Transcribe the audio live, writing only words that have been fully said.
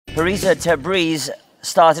Parisa Tabriz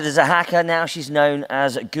started as a hacker. Now she's known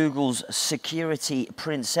as Google's security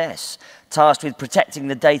princess, tasked with protecting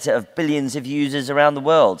the data of billions of users around the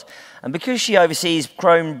world. And because she oversees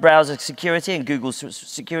Chrome browser security and Google's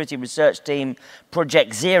security research team,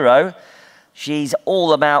 Project Zero, she's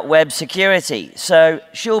all about web security. So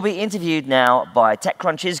she'll be interviewed now by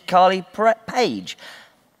TechCrunch's Carly Page.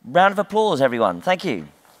 Round of applause, everyone. Thank you.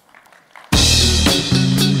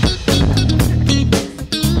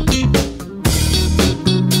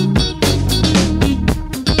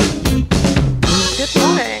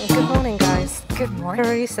 Good morning.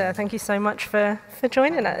 Parisa, thank you so much for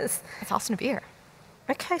joining us. It's awesome to be here.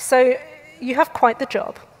 Okay, so you have quite the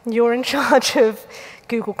job. You're in charge of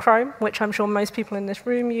Google Chrome, which I'm sure most people in this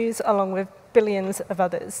room use, along with billions of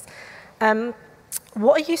others.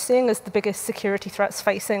 What are you seeing as the biggest security threats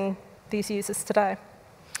facing these users today?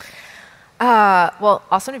 Well,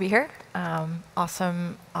 awesome to be here.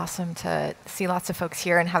 Awesome to see lots of folks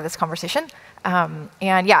here and have this conversation.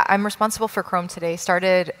 And yeah, I'm responsible for Chrome today.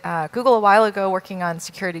 Started Google a while ago working on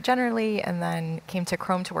security generally, and then came to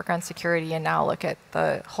Chrome to work on security, and now look at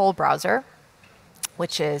the whole browser,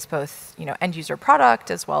 which is both end user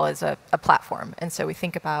product as well as a platform. And so we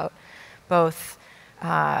think about both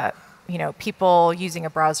people using a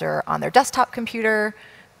browser on their desktop computer,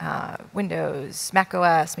 Windows, Mac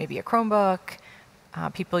OS, maybe a Chromebook,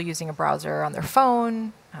 people using a browser on their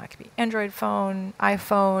phone, it could be Android phone,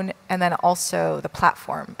 iPhone, and then also the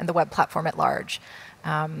platform and the web platform at large.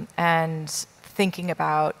 And thinking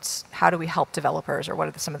about how do we help developers, or what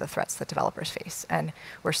are some of the threats that developers face. And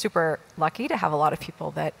we're super lucky to have a lot of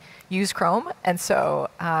people that use Chrome. And so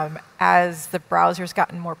as the browser's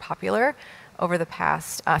gotten more popular over the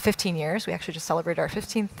past 15 years, we actually just celebrated our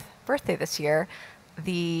 15th birthday this year,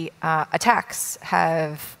 the attacks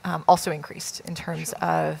have also increased in terms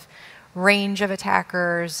of range of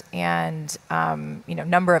attackers and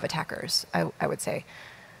number of attackers, I would say.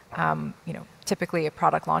 Typically a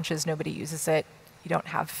product launches, nobody uses it, you don't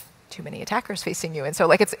have too many attackers facing you. And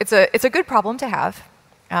so it's a good problem to have.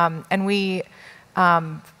 And we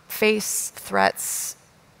face threats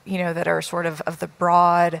that are sort of the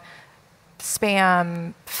broad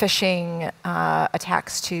spam, phishing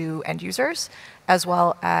attacks to end users, as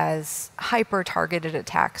well as hyper-targeted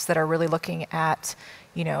attacks that are really looking at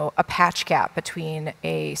a patch gap between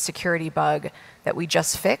a security bug that we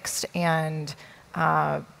just fixed and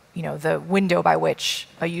the window by which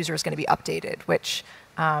a user is going to be updated, which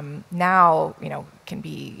now can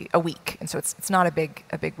be a week, and so it's not a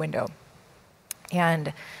big window.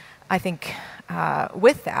 And I think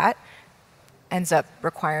with that ends up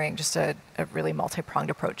requiring just a really multi-pronged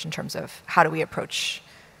approach in terms of how do we approach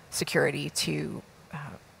security to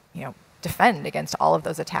defend against all of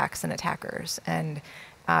those attacks and attackers. And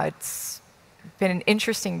it's been an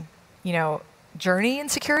interesting journey in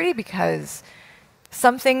security, because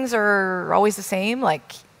some things are always the same,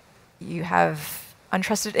 like you have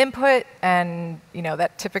untrusted input, and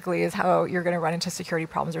that typically is how you're going to run into security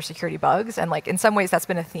problems or security bugs. And in some ways that's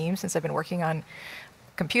been a theme since I've been working on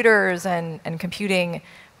computers and computing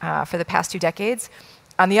for the past 2 decades.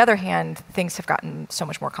 On the other hand, things have gotten so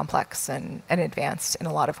much more complex and advanced in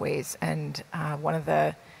a lot of ways. And one of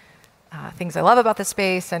the things I love about the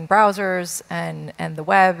space and browsers and the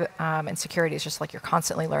web and security is just you're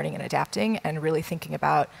constantly learning and adapting and really thinking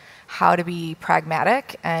about how to be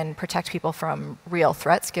pragmatic and protect people from real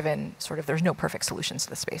threats, given there's no perfect solutions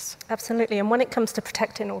to the space. Absolutely. And when it comes to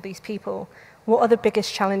protecting all these people, what are the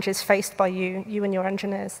biggest challenges faced by you and your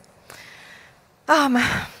engineers?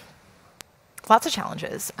 Lots of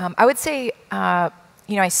challenges. I would say, I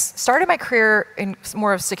started my career in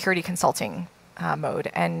more of security consulting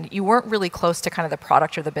mode, and you weren't really close to kind of the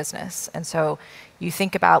product or the business. And so you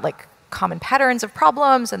think about common patterns of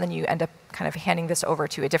problems, and then you end up kind of handing this over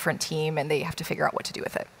to a different team, and they have to figure out what to do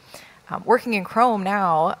with it. Working in Chrome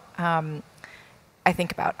now, I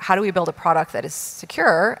think about how do we build a product that is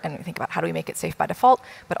secure, and we think about how do we make it safe by default,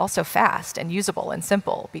 but also fast and usable and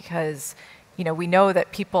simple, because we know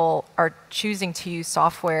that people are choosing to use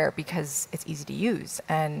software because it's easy to use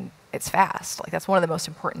and it's fast. That's one of the most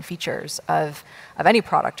important features of any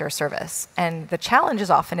product or service. And the challenge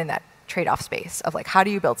is often in that trade-off space of how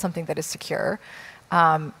do you build something that is secure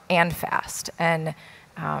and fast. And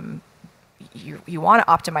you want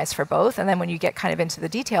to optimize for both. And then when you get kind of into the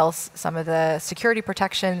details, some of the security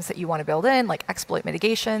protections that you want to build in, like exploit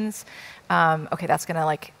mitigations, okay, that's going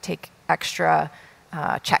to take extra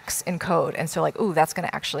checks in code. And so ooh, that's going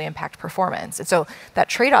to actually impact performance. And so that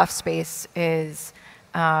trade-off space is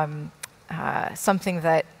something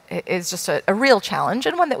that is just a real challenge,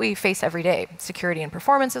 and one that we face every day. Security and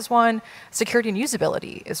performance is one. Security and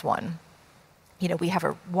usability is one. We have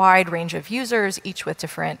a wide range of users, each with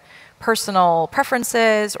different personal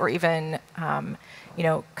preferences or even kind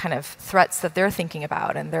of threats that they're thinking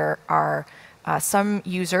about. And there are some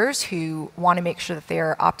users who want to make sure that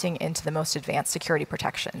they're opting into the most advanced security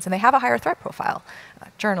protections, and they have a higher threat profile.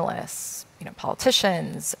 Journalists,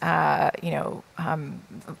 politicians, lots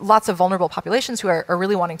of vulnerable populations who are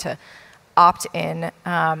really wanting to opt in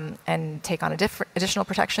and take on additional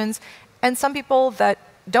protections, and some people that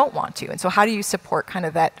don't want to. And so how do you support kind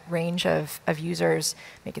of that range of users,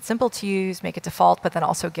 make it simple to use, make it default, but then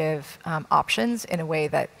also give options in a way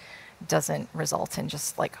that doesn't result in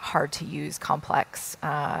just like hard to use, complex,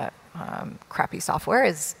 crappy software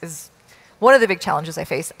is one of the big challenges I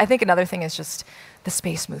face. I think another thing is just the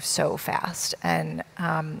space moves so fast. And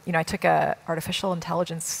I took a artificial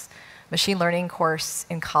intelligence machine learning course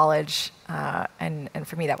in college, and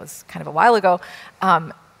for me that was kind of a while ago.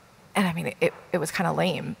 And I mean, it was kind of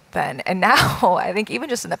lame then. And now, I think even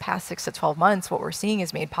just in the past 6 to 12 months, what we're seeing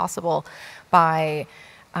is made possible by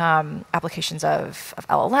applications of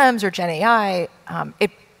LLMs or Gen AI.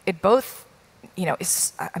 It both,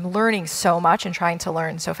 I'm learning so much and trying to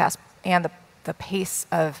learn so fast, and the pace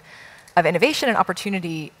of innovation and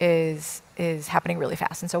opportunity is happening really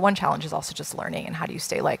fast. And so one challenge is also just learning, and how do you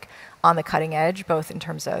stay like on the cutting edge, both in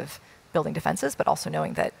terms of building defenses, but also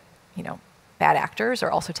knowing that, bad actors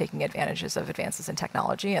are also taking advantages of advances in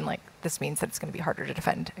technology, and like this means that it's going to be harder to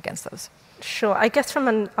defend against those. Sure. I guess from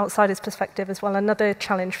an outsider's perspective as well, another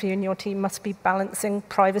challenge for you and your team must be balancing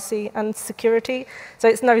privacy and security. So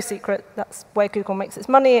it's no secret that's where Google makes its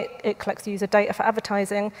money. It collects user data for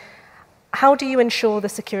advertising. How do you ensure the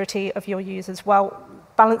security of your users while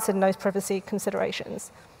balancing those privacy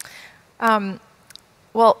considerations?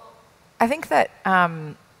 Well, I think that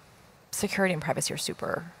security and privacy are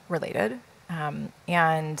super related.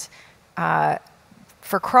 And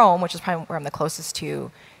for Chrome, which is probably where I'm the closest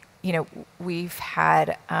to, we've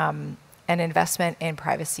had an investment in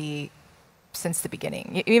privacy since the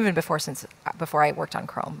beginning, even before I worked on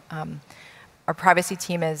Chrome. Our privacy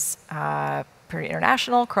team is pretty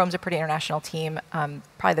international. Chrome's a pretty international team.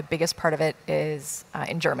 Probably the biggest part of it is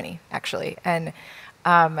in Germany, actually. And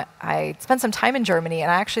I spent some time in Germany,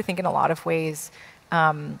 and I actually think in a lot of ways,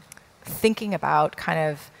 thinking about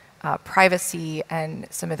kind of privacy and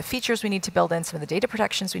some of the features we need to build in, some of the data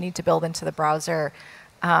protections we need to build into the browser.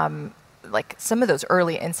 Like some of those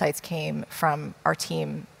early insights came from our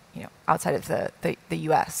team, outside of the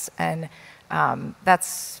US, and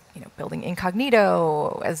that's building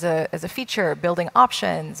incognito as a feature, building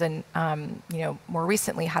options, and more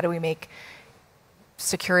recently, how do we make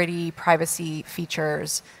security, privacy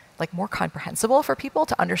features like more comprehensible for people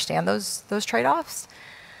to understand those trade-offs.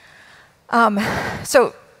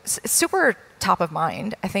 So super top of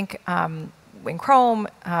mind. I think in Chrome,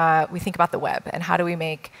 we think about the web and how do we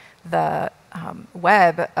make the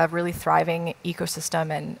web a really thriving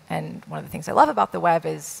ecosystem. And one of the things I love about the web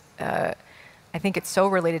is I think it's so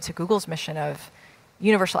related to Google's mission of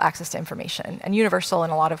universal access to information. And universal in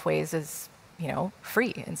a lot of ways is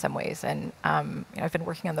free in some ways. And I've been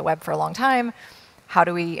working on the web for a long time. How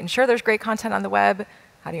do we ensure there's great content on the web?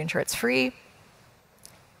 How do you ensure it's free?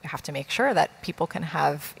 You have to make sure that people can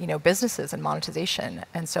have businesses and monetization,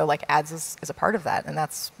 and so like ads is a part of that, and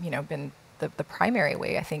that's been the primary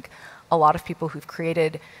way I think a lot of people who've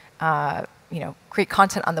created create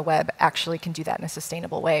content on the web actually can do that in a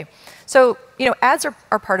sustainable way. So ads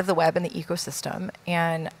are part of the web and the ecosystem,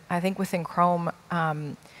 and I think within Chrome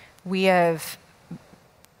we have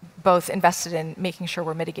both invested in making sure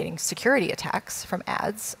we're mitigating security attacks from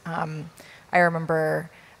ads. I remember.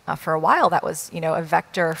 For a while, that was a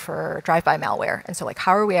vector for drive-by malware. And so like,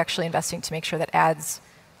 how are we actually investing to make sure that ads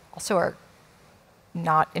also are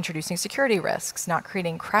not introducing security risks, not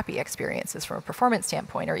creating crappy experiences from a performance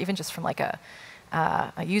standpoint, or even just from like a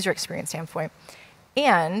user experience standpoint,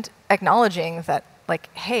 and acknowledging that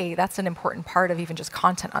like, hey, that's an important part of even just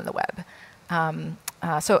content on the web.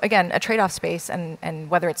 So again, a trade-off space, and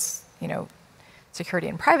whether it's security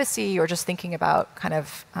and privacy, or just thinking about kind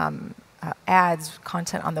of ads,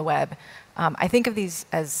 content on the web, I think of these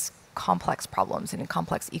as complex problems and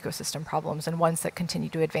complex ecosystem problems, and ones that continue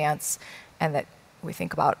to advance, and that we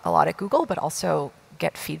think about a lot at Google, but also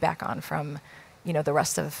get feedback on from the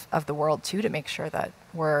rest of the world too, to make sure that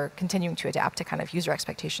we're continuing to adapt to kind of user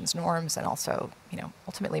expectations, norms, and also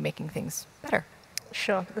ultimately making things better.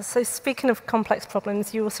 Sure. So speaking of complex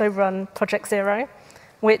problems, you also run Project Zero,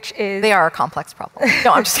 which is... They are a complex problem.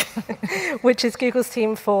 No, I'm just kidding. Which is Google's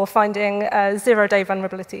team for finding zero-day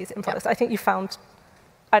vulnerabilities in products. Yep. I think you found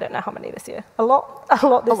I don't know how many this year. A lot this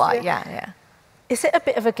year. A lot, yeah. Is it a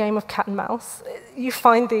bit of a game of cat and mouse? You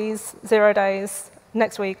find these 0 days,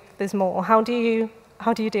 next week there's more. How do you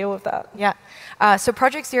deal with that? Yeah. So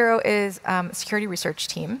Project Zero is a security research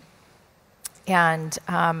team. And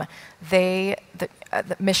the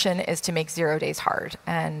mission is to make 0 days hard.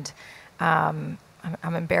 And I'm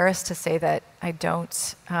embarrassed to say that I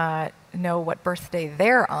don't know what birthday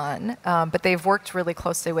they're on, but they've worked really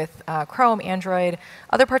closely with Chrome, Android,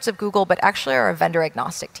 other parts of Google, but actually are a vendor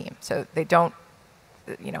agnostic team. So they don't,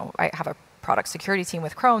 I have a product security team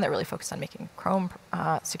with Chrome that really focused on making Chrome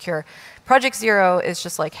secure. Project Zero is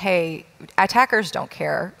just like, hey, attackers don't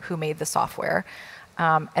care who made the software.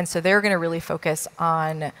 And so they're going to really focus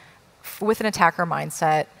on, with an attacker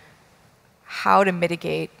mindset, how to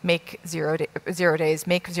mitigate, make 0 days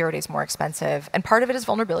more expensive. And part of it is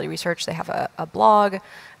vulnerability research. They have a blog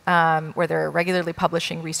where they're regularly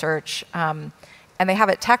publishing research. And they have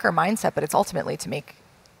an attacker mindset, but it's ultimately to make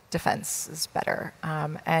defenses better.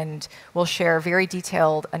 And we'll share very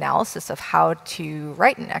detailed analysis of how to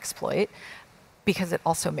write an exploit, because it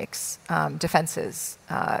also makes defenses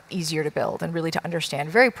easier to build and really to understand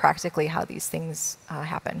very practically how these things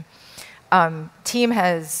happen. Team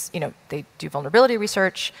has, they do vulnerability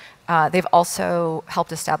research. They've also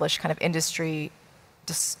helped establish kind of industry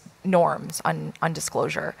norms on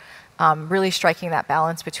disclosure, really striking that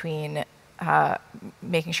balance between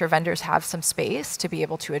making sure vendors have some space to be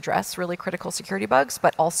able to address really critical security bugs,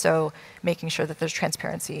 but also making sure that there's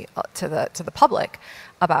transparency to the public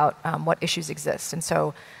about what issues exist. And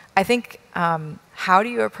so I think, how do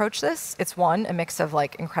you approach this? It's one, a mix of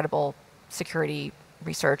like incredible security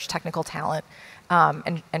research, technical talent,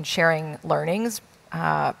 and sharing learnings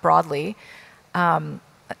broadly. I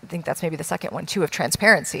think that's maybe the second one too, of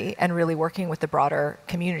transparency and really working with the broader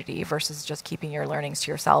community versus just keeping your learnings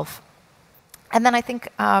to yourself. And then I think,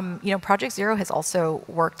 Project Zero has also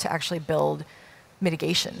worked to actually build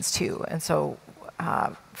mitigations too. And so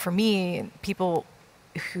for me, people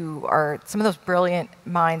who are some of those brilliant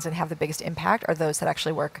minds and have the biggest impact are those that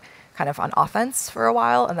actually work kind of on offense for a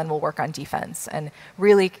while and then will work on defense and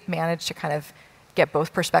really manage to kind of get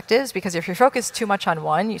both perspectives. Because if you're focused too much on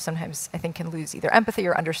one, you sometimes, I think, can lose either empathy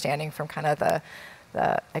or understanding from kind of the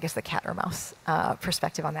cat or mouse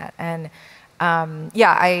perspective on that. And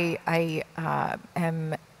I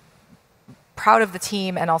am proud of the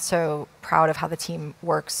team and also proud of how the team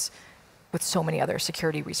works with so many other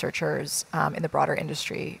security researchers in the broader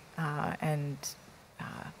industry.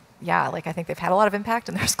 I think they've had a lot of impact,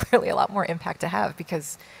 and there's clearly a lot more impact to have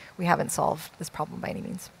because we haven't solved this problem by any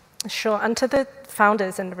means. Sure. And to the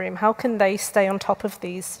founders in the room, how can they stay on top of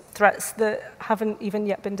these threats that haven't even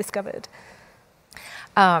yet been discovered?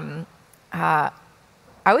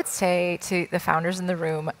 I would say to the founders in the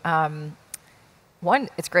room, one,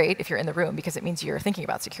 it's great if you're in the room because it means you're thinking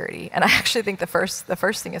about security. And I actually think the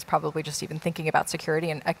first thing is probably just even thinking about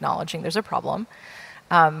security and acknowledging there's a problem.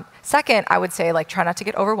 Second, I would say try not to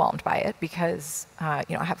get overwhelmed by it because I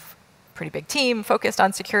have a pretty big team focused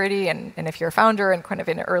on security, and if you're a founder and kind of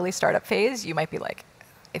in an early startup phase, you might be like,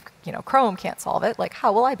 if Chrome can't solve it,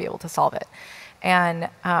 how will I be able to solve it? And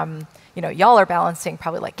y'all are balancing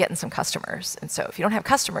probably getting some customers. And so if you don't have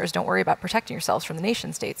customers, don't worry about protecting yourselves from the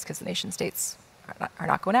nation states because the nation states are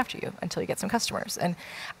not going after you until you get some customers. And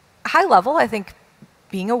high level, I think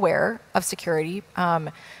being aware of security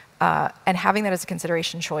and having that as a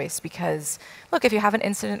consideration choice, because look, if you have an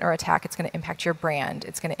incident or attack, it's going to impact your brand.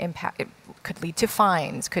 It's going to impact, it could lead to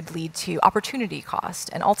fines, could lead to opportunity cost.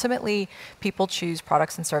 And ultimately, people choose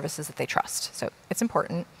products and services that they trust. So it's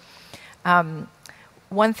important.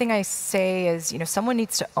 One thing I say is, someone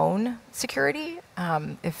needs to own security.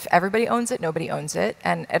 If everybody owns it, nobody owns it.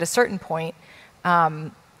 And at a certain point,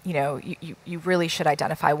 you really should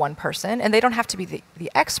identify one person. And they don't have to be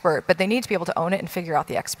the expert, but they need to be able to own it and figure out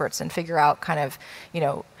the experts and figure out kind of,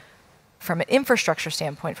 from an infrastructure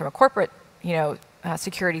standpoint, from a corporate,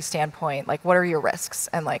 security standpoint, what are your risks?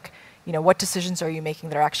 And what decisions are you making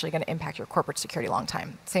that are actually going to impact your corporate security long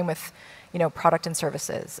time? Same with product and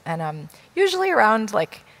services. And usually around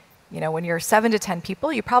when you're 7 to 10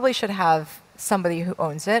 people, you probably should have somebody who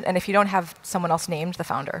owns it. And if you don't have someone else named, the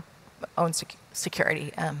founder owns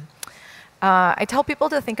security. I tell people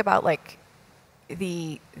to think about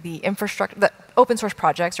the infrastructure, the open source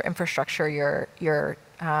projects or infrastructure you're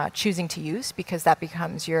choosing to use, because that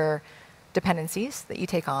becomes your dependencies that you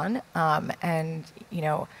take on. And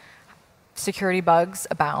security bugs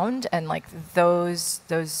abound, and those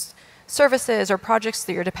services or projects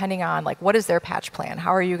that you're depending on, what is their patch plan?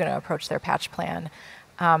 How are you going to approach their patch plan?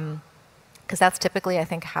 Because that's typically, I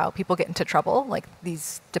think, how people get into trouble,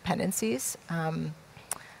 these dependencies.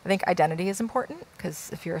 I think identity is important, because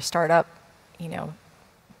if you're a startup,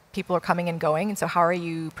 people are coming and going. And so how are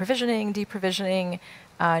you provisioning, deprovisioning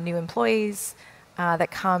new employees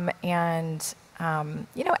that come? And,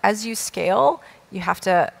 as you scale, you have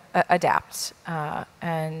to adapt.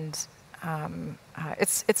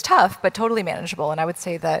 It's tough, but totally manageable. And I would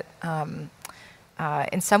say that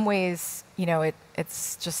in some ways,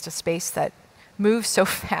 it's just a space that moves so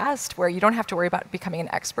fast where you don't have to worry about becoming an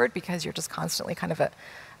expert, because you're just constantly kind of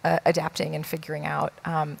adapting and figuring out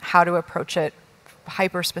how to approach it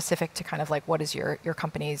hyper-specific to kind of like what is your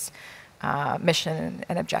company's mission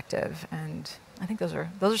and objective. And I think those are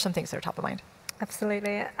some things that are top of mind.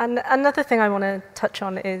 Absolutely. And another thing I want to touch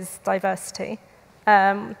on is diversity.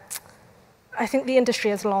 I think the industry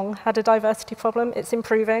has long had a diversity problem. It's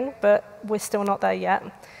improving, but we're still not there yet.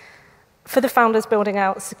 For the founders building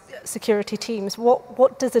out security teams,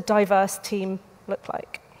 what does a diverse team look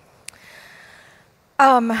like?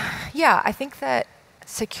 Yeah, I think that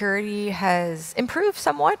security has improved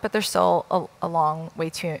somewhat, but there's still a long way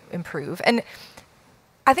to improve. And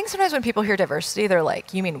I think sometimes when people hear diversity, they're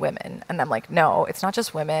like, you mean women? And I'm like, no, it's not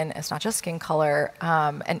just women. It's not just skin color.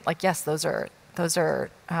 And like, yes, those are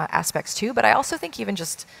aspects too. But I also think even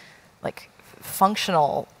just like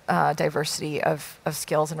functional diversity of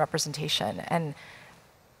skills and representation. And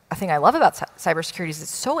a thing I love about cybersecurity is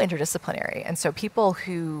it's so interdisciplinary. And so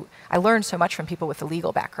I learned so much from people with a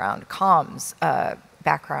legal background, comms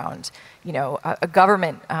background, a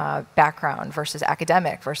government background versus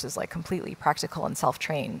academic versus like completely practical and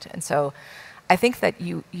self-trained. And so I think that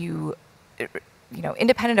independent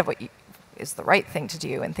of what is the right thing to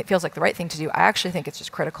do and feels like the right thing to do, I actually think it's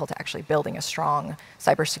just critical to actually building a strong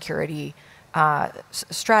cybersecurity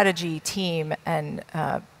strategy team and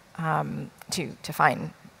to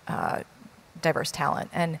find diverse talent.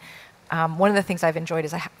 And one of the things I've enjoyed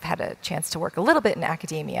is I've had a chance to work a little bit in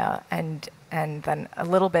academia and then a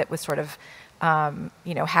little bit with sort of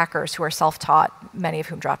hackers who are self-taught, many of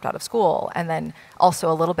whom dropped out of school, and then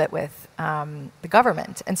also a little bit with the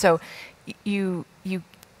government. And so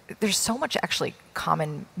there's so much actually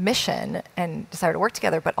common mission and desire to work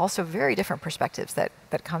together, but also very different perspectives that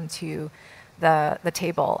come to the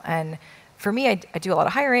table. And for me, I do a lot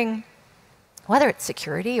of hiring, whether it's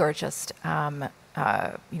security or just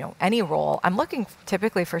any role. I'm looking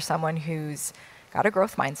typically for someone who's got a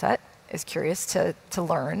growth mindset, is curious to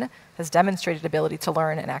learn, has demonstrated ability to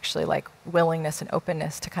learn, and actually like willingness and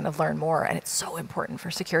openness to kind of learn more. And it's so important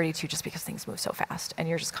for security too, just because things move so fast and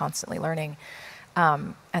you're just constantly learning.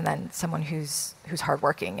 And then someone who's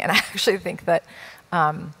hardworking. And I actually think that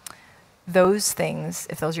those things,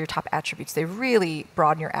 if those are your top attributes, they really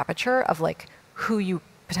broaden your aperture of like who you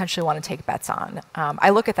potentially want to take bets on. I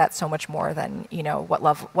look at that so much more than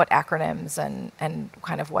what acronyms and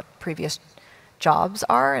kind of what previous jobs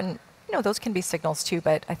are, and those can be signals too.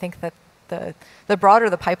 But I think that the broader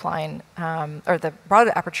the pipeline, or the broader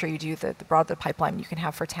the aperture you do, the broader the pipeline you can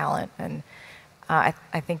have for talent. And I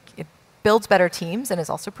think it builds better teams and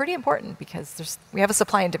is also pretty important because we have a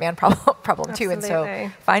supply and demand problem too. And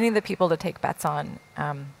so finding the people to take bets on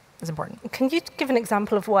is important. Can you give an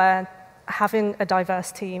example of where having a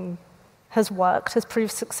diverse team has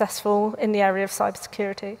proved successful in the area of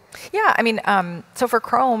cybersecurity? Yeah, I mean, so for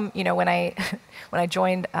Chrome, when I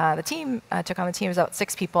joined the team, took on the team, it was about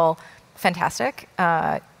 6 people, fantastic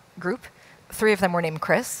group. 3 of them were named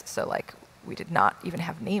Chris, so like we did not even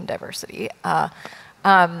have name diversity.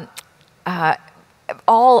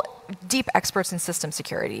 All deep experts in system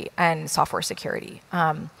security and software security.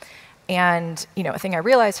 And a thing I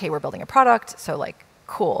realized, hey, we're building a product, so like,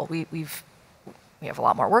 cool, we have a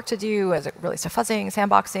lot more work to do as it relates to fuzzing,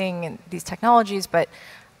 sandboxing, and these technologies, but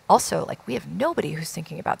also like we have nobody who's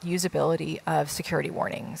thinking about the usability of security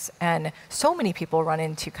warnings. And so many people run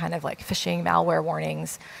into kind of like phishing, malware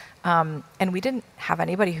warnings, and we didn't have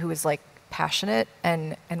anybody who was like passionate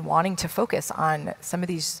and wanting to focus on some of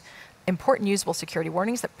these important usable security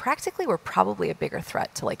warnings that practically were probably a bigger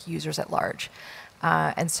threat to like users at large.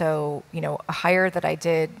 And so, a hire that I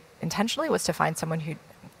did intentionally was to find someone who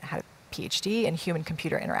had a PhD in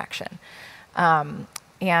human-computer interaction.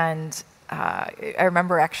 And I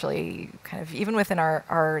remember actually kind of even within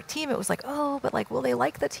our team, it was like, oh, but like, will they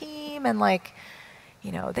like the team? And like,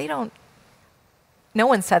 they don't, no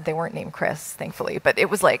one said they weren't named Chris, thankfully, but it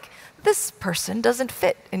was like, this person doesn't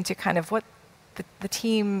fit into kind of what the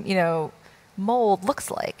team, mold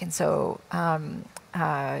looks like. And so,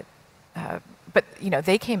 but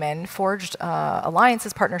they came in, forged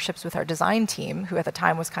alliances, partnerships with our design team, who at the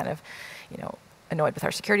time was kind of, annoyed with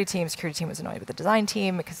our security team. Security team was annoyed with the design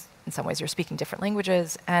team because in some ways you're speaking different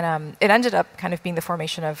languages. And it ended up kind of being the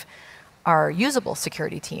formation of our usable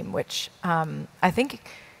security team, which I think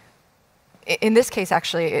in this case,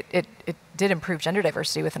 actually, it did improve gender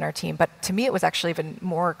diversity within our team. But to me, it was actually even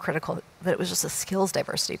more critical that it was just a skills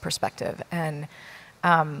diversity perspective. And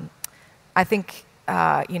I think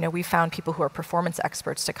we found people who are performance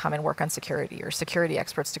experts to come and work on security, or security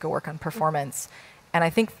experts to go work on performance. And I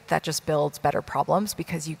think that just builds better problems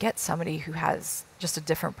because you get somebody who has just a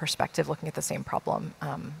different perspective looking at the same problem.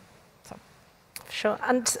 Sure,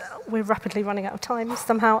 and we're rapidly running out of time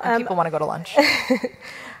somehow. And people want to go to lunch.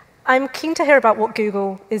 I'm keen to hear about what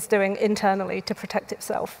Google is doing internally to protect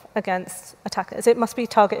itself against attackers. It must be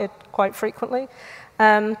targeted quite frequently.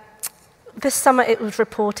 This summer, it was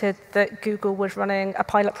reported that Google was running a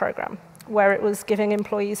pilot program where it was giving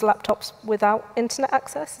employees laptops without internet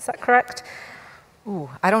access. Is that correct? Ooh,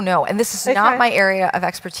 I don't know. And this is not my area of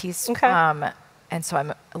expertise. Okay. And so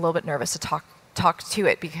I'm a little bit nervous to talk to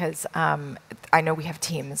it because I know we have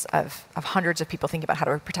teams of hundreds of people thinking about how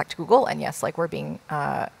to protect Google. And yes, like we're being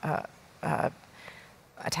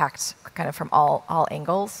attacked kind of from all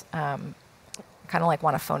angles. Kind of like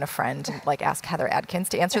want to phone a friend and like ask Heather Adkins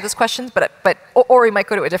to answer this question, or we might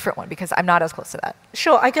go to a different one because I'm not as close to that.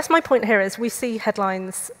 Sure. I guess my point here is we see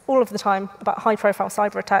headlines all of the time about high-profile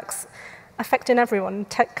cyber attacks affecting everyone: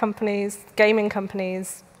 tech companies, gaming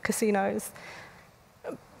companies, casinos.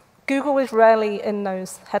 Google is rarely in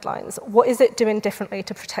those headlines. What is it doing differently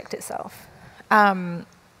to protect itself?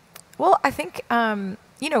 Well, I think and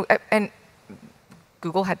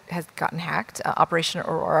Google has gotten hacked. Operation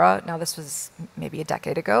Aurora, now this was maybe a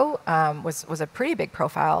decade ago, was a pretty big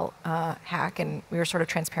profile hack, and we were sort of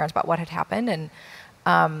transparent about what had happened.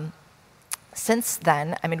 And since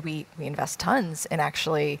then, I mean, we invest tons in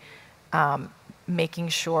actually making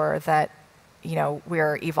sure that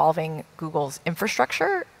we're evolving Google's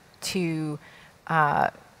infrastructure to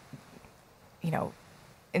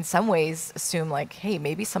in some ways assume like, hey,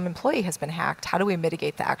 maybe some employee has been hacked. How do we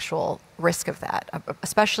mitigate the actual risk of that,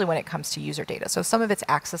 especially when it comes to user data? So some of it's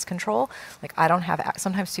access control. Like I don't have,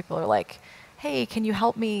 sometimes people are like, hey, can you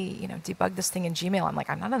help me debug this thing in Gmail? I'm like,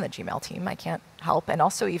 I'm not on the Gmail team. I can't help. And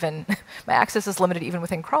also even my access is limited even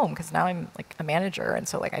within Chrome because now I'm like a manager. And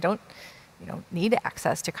so like I don't need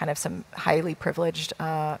access to kind of some highly privileged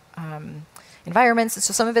environments.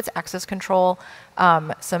 So some of it's access control.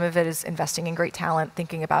 Some of it is investing in great talent,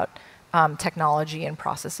 thinking about technology and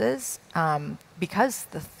processes because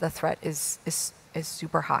the threat is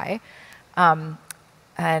super high.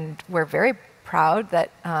 And we're very proud that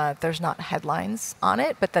there's not headlines on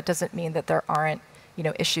it, but that doesn't mean that there aren't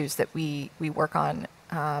issues that we work on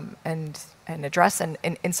and address. And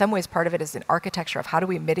in some ways, part of it is an architecture of how do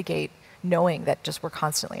we mitigate knowing that just we're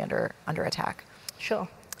constantly under attack. Sure.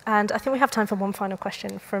 And I think we have time for one final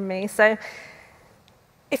question from me. So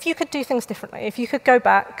if you could do things differently, if you could go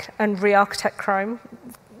back and re-architect Chrome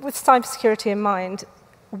with cybersecurity in mind,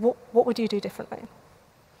 what would you do differently?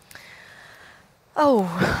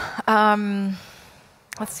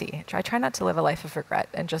 Let's see. I try not to live a life of regret,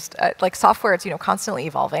 and just like software, it's constantly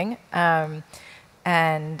evolving,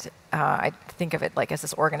 and I think of it like as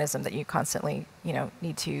this organism that you constantly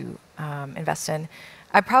need to invest in.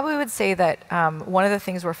 I probably would say that one of the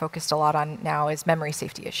things we're focused a lot on now is memory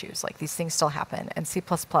safety issues. Like these things still happen, and C++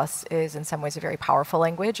 is in some ways a very powerful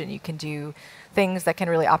language, and you can do things that can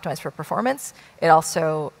really optimize for performance. It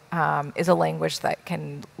also is a language that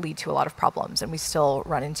can lead to a lot of problems, and we still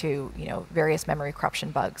run into various memory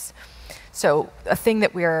corruption bugs. So a thing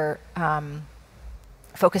that we're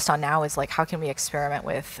focused on now is like how can we experiment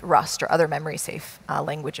with Rust or other memory safe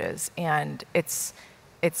languages, and it's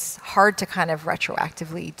hard to kind of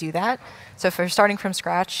retroactively do that. So if you're starting from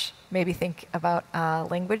scratch, maybe think about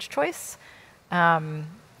language choice.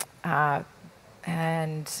 But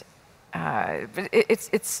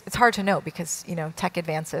it's hard to know because tech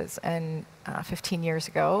advances, and 15 years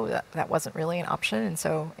ago that wasn't really an option. And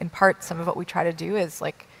so in part, some of what we try to do is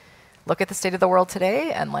like look at the state of the world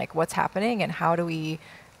today and like what's happening and how do we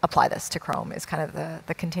apply this to Chrome is kind of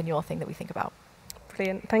the continual thing that we think about.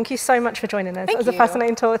 Brilliant. Thank you so much for joining us. Thank It was a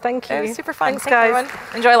fascinating tour. Thank you. It was super fun. Thanks, guys.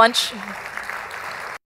 Everyone. Enjoy lunch.